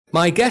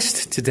My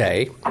guest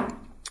today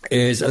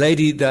is a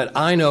lady that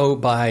I know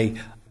by...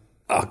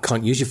 I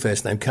can't use your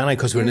first name, can I?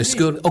 Because we're in a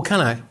school... Oh,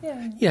 can I?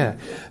 Yeah.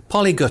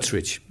 Polly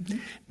Gutteridge. Mm-hmm.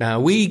 Now,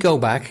 we go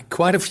back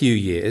quite a few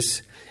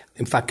years.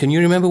 In fact, can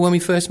you remember when we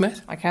first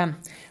met? I can.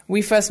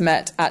 We first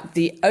met at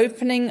the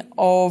opening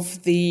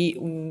of the...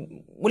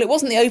 Well, it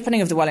wasn't the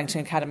opening of the Wellington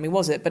Academy,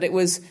 was it? But it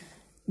was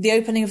the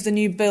opening of the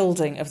new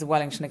building of the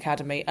Wellington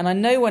Academy. And I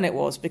know when it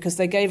was because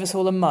they gave us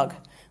all a mug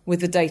with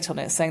the date on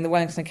it saying the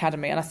Wellington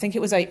Academy. And I think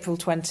it was April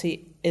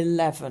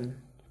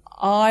 2011.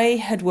 I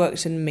had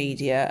worked in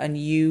media and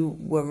you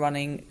were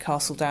running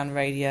Castledown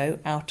Radio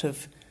out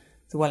of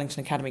the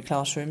Wellington Academy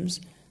classrooms.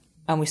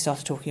 And we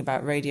started talking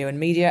about radio and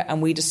media,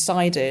 and we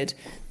decided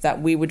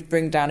that we would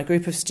bring down a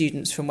group of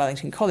students from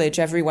Wellington College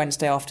every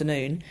Wednesday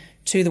afternoon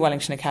to the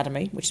Wellington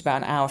Academy, which is about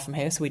an hour from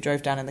here, so we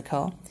drove down in the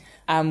car.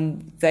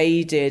 And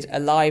they did a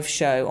live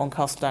show on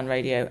Castledown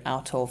Radio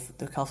out of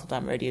the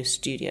Castledown Radio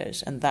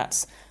studios. And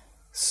that's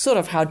sort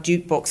of how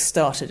DukeBox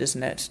started,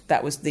 isn't it?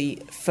 That was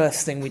the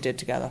first thing we did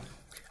together.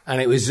 And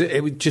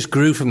it just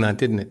grew from that,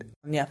 didn't it?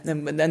 Yeah,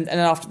 and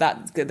after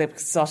that, there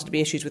started to be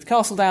issues with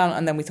Castledown,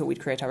 and then we thought we'd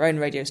create our own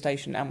radio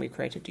station, and we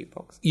created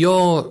DukeBox.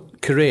 Your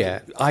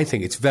career, I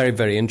think it's very,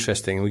 very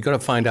interesting, and we've got to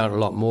find out a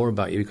lot more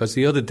about you, because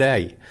the other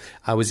day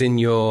I was in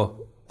your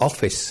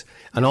office,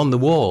 and on the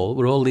wall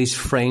were all these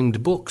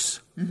framed books,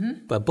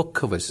 book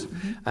covers,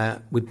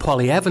 with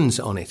Polly Evans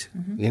on it.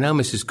 You know,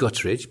 Mrs.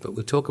 Gutteridge, but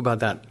we'll talk about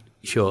that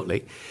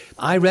shortly.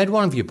 I read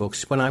one of your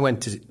books when I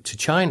went to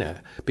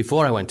China.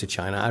 Before I went to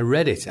China, I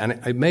read it, and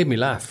it made me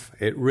laugh.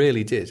 It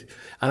really did.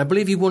 And I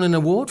believe you won an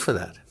award for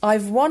that.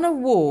 I've won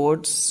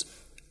awards,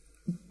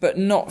 but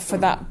not for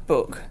that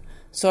book.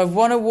 So I've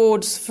won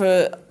awards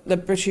for the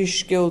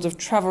British Guild of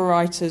Travel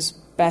Writers'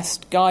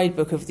 Best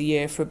Guidebook of the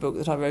Year for a book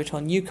that I wrote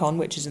on Yukon,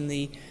 which is in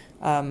the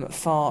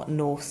far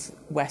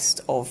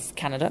northwest of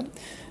Canada.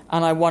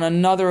 And I won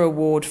another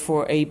award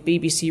for a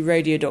BBC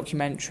radio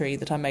documentary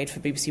that I made for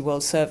BBC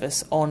World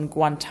Service on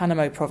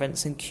Guantanamo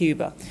province in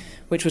Cuba,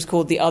 which was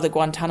called The Other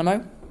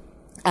Guantanamo.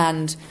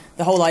 And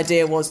the whole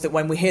idea was that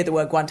when we hear the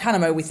word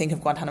Guantanamo, we think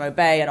of Guantanamo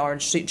Bay and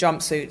orange suit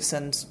jumpsuits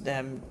and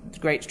the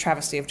great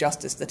travesty of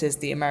justice that is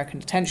the American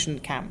detention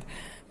camp.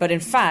 But in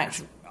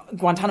fact,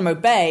 Guantanamo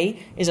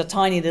Bay is a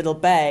tiny little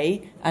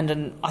bay,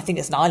 and I think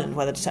it's an island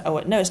where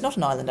no, it's not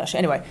an island actually.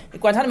 Anyway,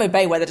 Guantanamo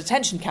Bay, where the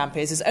detention camp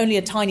is only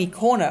a tiny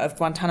corner of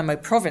Guantanamo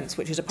province,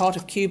 which is a part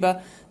of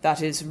Cuba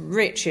that is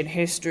rich in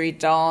history,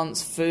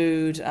 dance,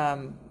 food,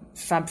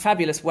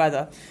 fabulous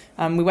weather.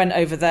 We went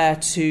over there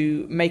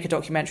to make a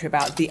documentary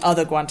about the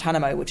other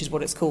Guantanamo, which is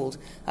what it's called,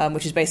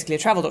 which is basically a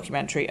travel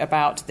documentary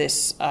about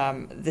this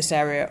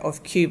area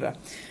of Cuba.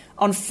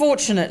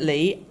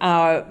 Unfortunately,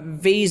 our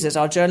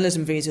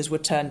journalism visas were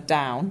turned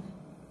down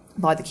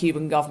by the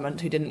Cuban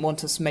government, who didn't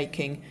want us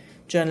making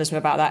journalism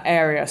about that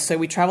area. So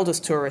we travelled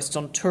as tourists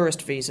on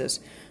tourist visas.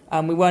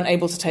 We weren't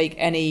able to take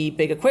any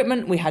big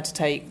equipment. We had to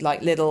take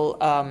like little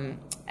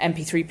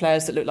MP3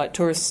 players that looked like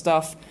tourist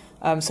stuff,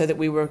 so that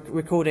we were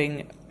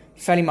recording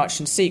fairly much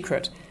in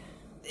secret.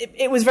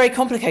 It was very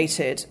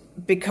complicated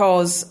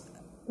because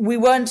we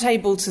weren't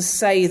able to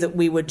say that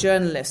we were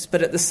journalists,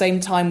 but at the same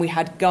time we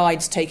had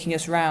guides taking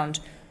us around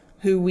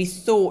who we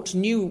thought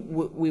knew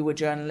we were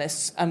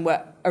journalists and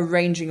were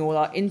arranging all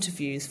our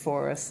interviews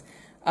for us.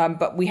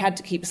 But we had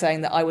to keep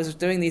saying that I was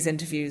doing these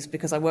interviews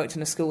because I worked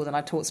in a school and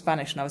I taught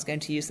Spanish and I was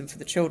going to use them for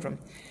the children.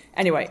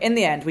 Anyway, in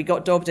the end, we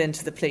got dobbed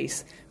into the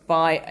police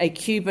by a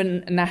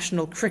Cuban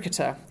national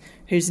cricketer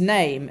whose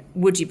name,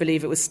 would you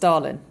believe it, was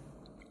Stalin.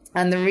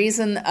 And the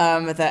reason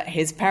that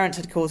his parents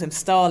had called him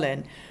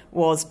Stalin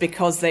was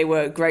because they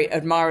were great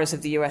admirers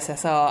of the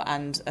USSR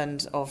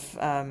and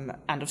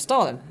of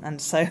Stalin.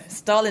 And so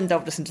Stalin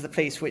dobbed us into the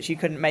police, which you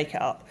couldn't make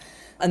it up.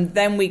 And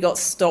then we got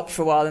stopped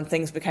for a while and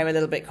things became a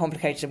little bit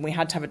complicated and we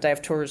had to have a day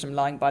of tourism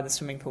lying by the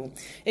swimming pool.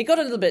 It got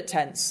a little bit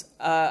tense.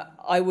 I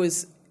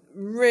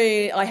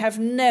have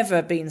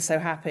never been so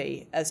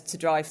happy as to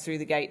drive through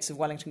the gates of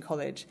Wellington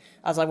College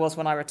as I was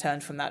when I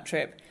returned from that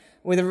trip,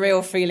 with a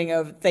real feeling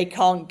of they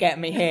can't get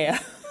me here.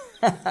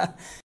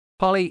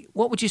 Polly,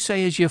 what would you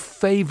say is your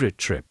favourite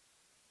trip?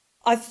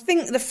 I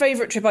think the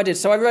favourite trip I did,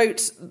 so I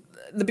wrote,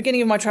 the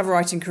beginning of my travel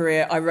writing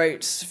career, I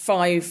wrote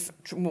 5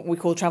 what we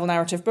call travel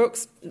narrative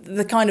books,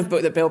 the kind of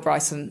book that Bill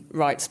Bryson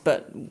writes,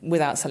 but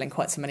without selling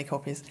quite so many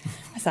copies,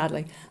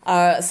 sadly.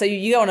 So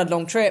you go on a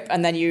long trip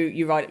and then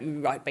you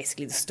write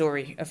basically the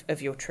story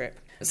of your trip.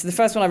 So the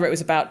first one I wrote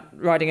was about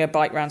riding a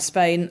bike around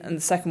Spain, and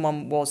the second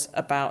one was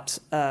about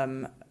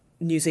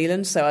New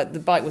Zealand. So the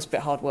bike was a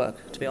bit hard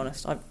work, to be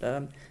honest. I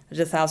did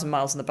 1,000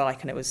 miles on the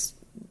bike, and it was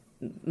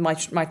my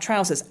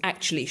trousers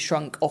actually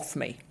shrunk off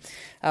me.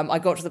 I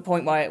got to the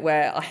point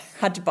where I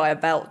had to buy a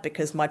belt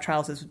because my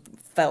trousers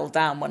fell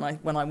down when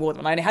I wore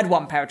them. I only had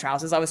one pair of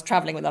trousers. I was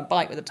travelling with a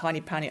bike with a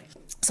tiny pannier.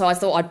 So I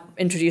thought I'd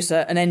introduce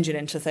an engine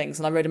into things,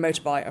 and I rode a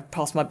motorbike. I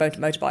passed my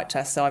motorbike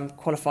test, so I'm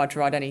qualified to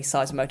ride any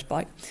size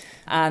motorbike.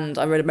 And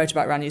I rode a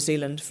motorbike around New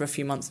Zealand for a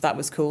few months. That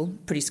was cool,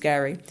 pretty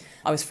scary.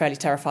 I was fairly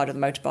terrified of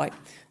the motorbike.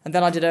 And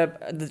then I did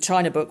the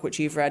China book, which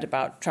you've read,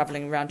 about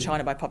travelling around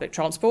China by public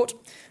transport.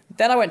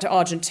 Then I went to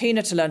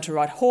Argentina to learn to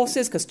ride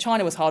horses, because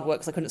China was hard work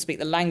because I couldn't speak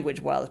the language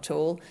well at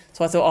all.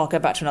 So I thought, I'll go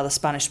back to another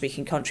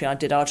Spanish-speaking country. I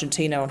did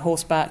Argentina on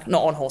horseback.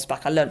 Not on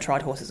horseback, I learned to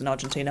ride horses in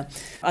Argentina.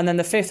 And then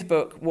the fifth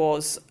book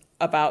was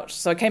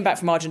so I came back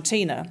from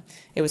Argentina.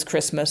 It was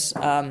Christmas.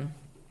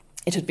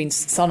 It had been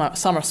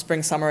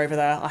spring, summer over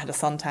there. I had a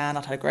suntan.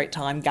 I'd had a great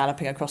time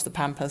galloping across the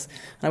pampas.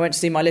 And I went to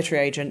see my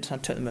literary agent. I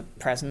took them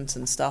presents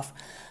and stuff.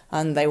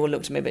 And they all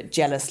looked at me a bit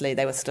jealously.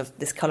 They were sort of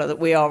this colour that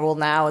we are all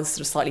now, a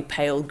sort of slightly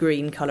pale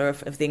green colour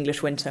of the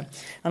English winter.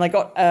 And I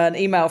got an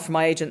email from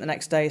my agent the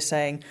next day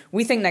saying,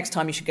 we think next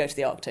time you should go to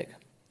the Arctic.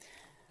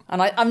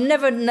 And I've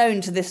never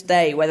known to this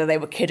day whether they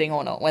were kidding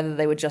or not, whether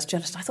they were just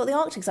jealous. I thought the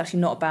Arctic's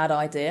actually not a bad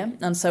idea.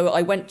 And so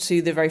I went to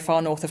the very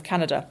far north of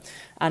Canada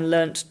and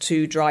learnt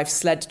to drive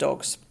sled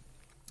dogs,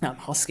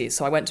 huskies.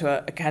 So I went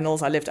to a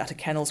kennels. I lived at a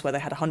kennels where they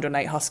had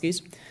 108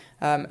 huskies.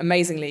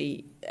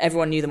 Amazingly,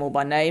 everyone knew them all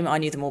by name. I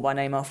knew them all by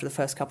name after the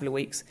first couple of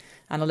weeks.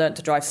 And I learnt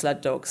to drive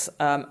sled dogs.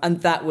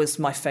 And that was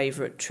my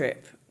favourite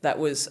trip. That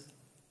was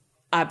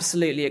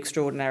absolutely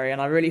extraordinary. And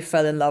I really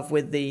fell in love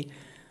with the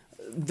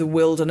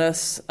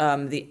wilderness,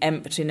 the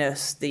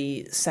emptiness,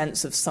 the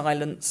sense of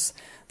silence,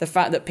 the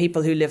fact that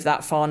people who live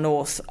that far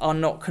north are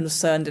not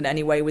concerned in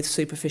any way with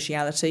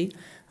superficiality.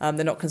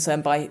 They're not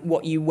concerned by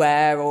what you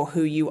wear or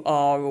who you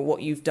are or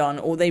what you've done.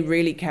 All they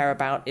really care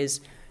about is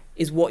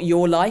what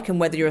you're like and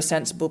whether you're a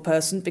sensible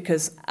person,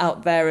 because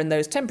out there in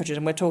those temperatures,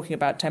 and we're talking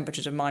about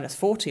temperatures of minus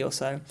 40 or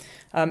so,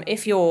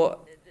 if you're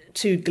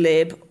too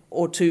glib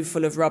or too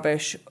full of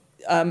rubbish,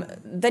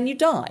 then you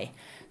die.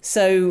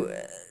 So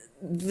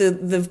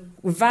the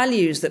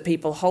values that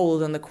people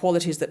hold and the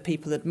qualities that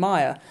people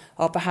admire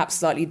are perhaps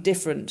slightly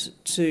different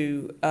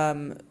to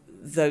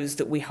those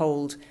that we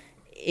hold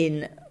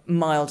in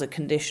milder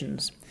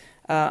conditions.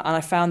 And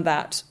I found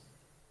that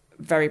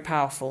very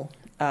powerful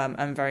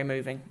and very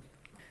moving.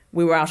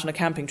 We were out on a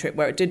camping trip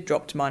where it did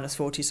drop to minus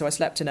 40, so I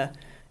slept in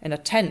a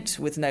tent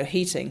with no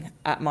heating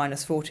at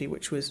minus 40,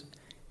 which was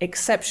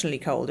exceptionally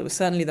cold. It was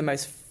certainly the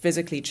most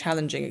physically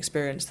challenging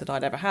experience that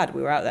I'd ever had.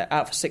 We were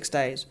out for 6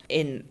 days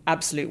in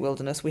absolute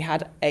wilderness. We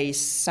had a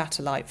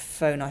satellite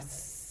phone, I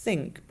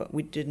think, but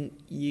we didn't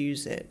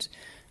use it.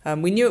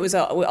 We knew it was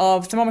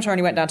our thermometer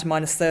only went down to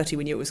minus 30.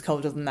 We knew it was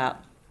colder than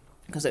that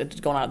because it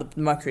had gone out.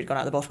 The mercury had gone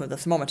out the bottom of the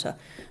thermometer,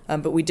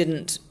 but we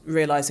didn't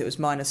realise it was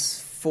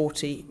minus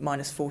 40,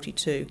 minus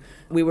 42.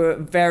 We were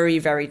very,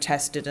 very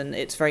tested, and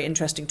it's very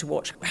interesting to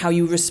watch how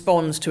you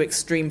respond to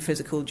extreme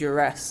physical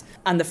duress.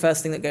 And the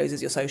first thing that goes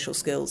is your social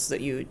skills,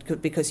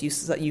 because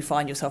you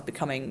find yourself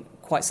becoming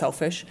quite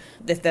selfish.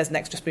 If there's an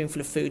extra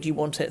spoonful of food, you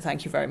want it,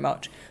 thank you very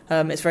much.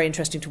 It's very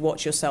interesting to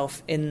watch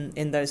yourself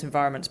in those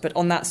environments. But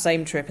on that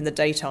same trip, in the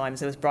daytimes,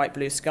 there was bright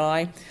blue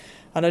sky.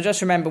 And I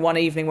just remember one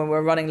evening when we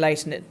were running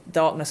late and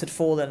darkness had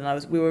fallen, and I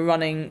was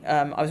running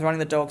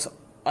the dogs.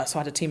 So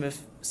I had a team of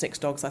 6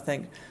 dogs, I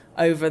think,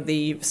 over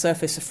the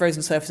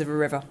frozen surface of a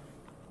river.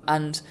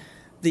 And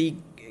the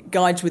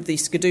guides with the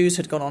skidoos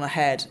had gone on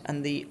ahead,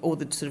 and all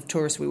the sort of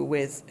tourists we were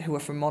with, who were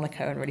from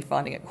Monaco and really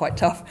finding it quite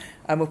tough,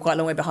 were quite a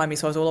long way behind me,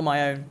 so I was all on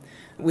my own,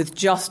 with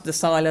just the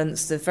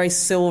silence, the very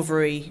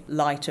silvery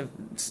light of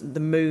the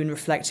moon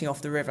reflecting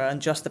off the river,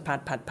 and just the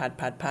pad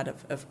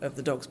of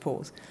the dog's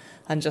paws.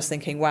 And just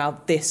thinking, wow,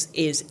 this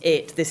is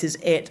it.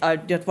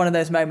 Just one of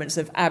those moments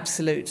of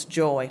absolute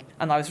joy.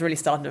 And I was really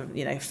starting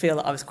to, feel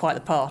that I was quite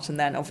the part. And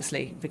then,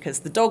 obviously, because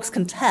the dogs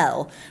can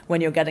tell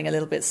when you're getting a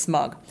little bit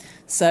smug.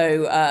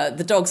 So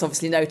the dogs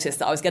obviously noticed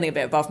that I was getting a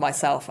bit above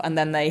myself. And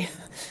then they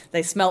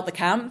smelt the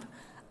camp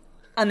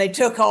and they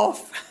took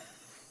off,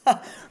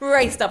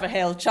 raced up a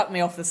hill, chucked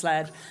me off the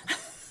sled.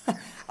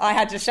 I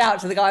had to shout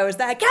to the guy who was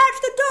there,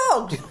 catch the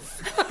dogs!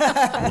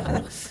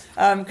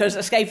 Because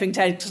escaping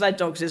sled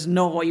dogs is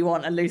not what you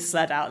want, a loose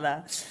sled out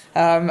there.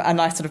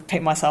 And I sort of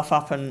picked myself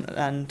up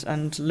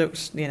and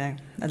looked,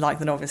 like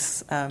the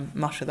novice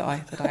musher that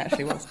I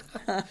actually was.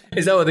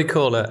 Is that what they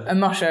call it? A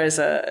musher is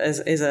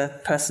a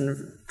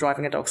person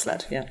driving a dog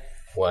sled, yeah.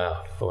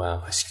 Wow,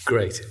 it's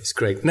great.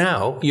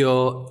 Now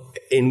you're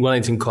in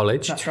Wellington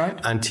College. That's right.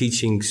 And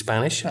teaching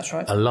Spanish. That's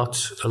right. A lot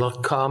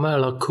calmer, a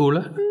lot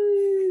cooler.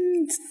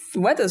 The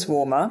weather's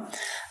warmer.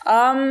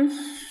 I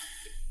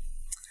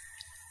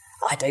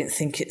don't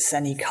think it's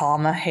any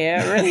calmer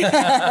here, really.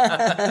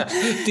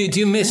 Do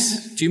you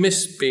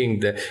miss being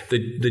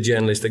the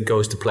journalist that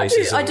goes to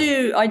places? I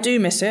do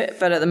miss it,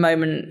 but at the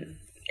moment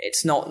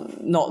it's not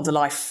the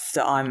life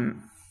that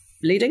I'm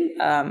leading.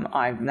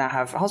 I now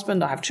have a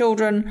husband, I have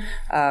children,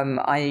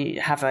 I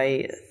have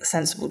a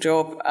sensible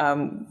job,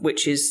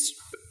 which is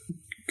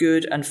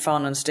good and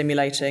fun and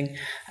stimulating,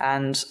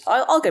 and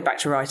I'll go back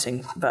to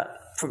writing, but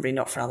probably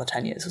not for another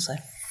 10 years or so.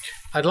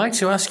 I'd like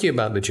to ask you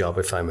about the job,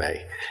 if I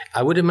may.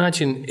 I would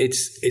imagine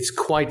it's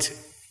quite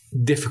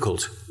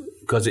difficult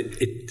because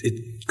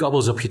it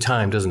gobbles up your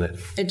time, doesn't it?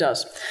 It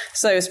does.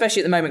 So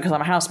especially at the moment, because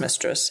I'm a house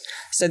mistress,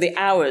 so the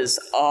hours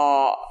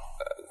are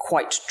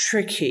quite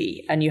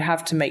tricky, and you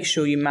have to make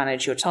sure you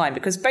manage your time,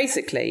 because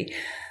basically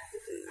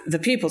the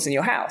pupils in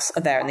your house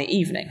are there in the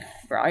evening,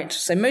 right?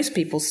 So most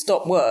people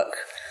stop work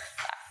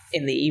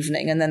in the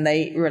evening and then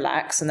they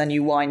relax and then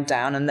you wind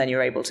down and then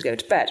you're able to go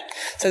to bed.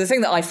 So the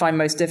thing that I find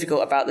most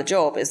difficult about the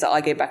job is that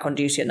I go back on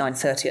duty at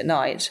 9:30 at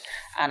night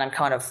and I'm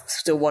kind of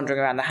still wandering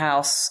around the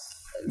house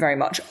very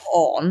much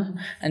on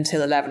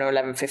until 11 or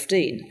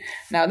 11:15.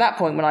 Now at that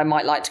point when I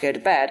might like to go to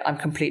bed, I'm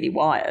completely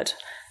wired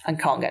and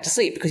can't get to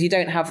sleep because you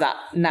don't have that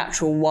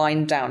natural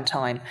wind down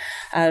time.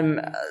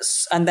 And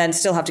then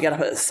still have to get up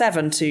at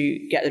 7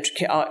 to get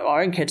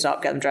our own kids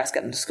up, get them dressed,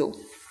 get them to school.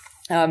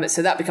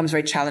 So that becomes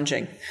very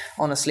challenging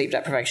on a sleep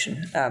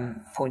deprivation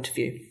point of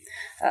view.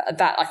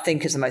 That, I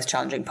think, is the most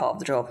challenging part of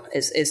the job,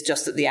 is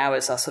just that the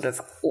hours are sort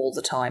of all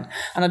the time.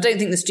 And I don't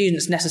think the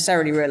students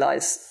necessarily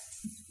realise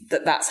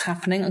that that's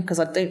happening, because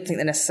I don't think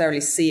they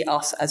necessarily see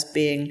us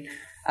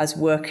as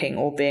working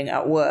or being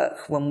at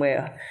work when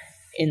we're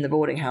in the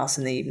boarding house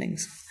in the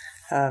evenings.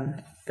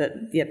 But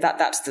yeah,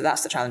 that's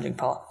the challenging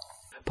part.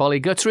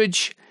 Polly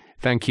Gutteridge,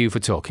 thank you for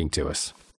talking to us.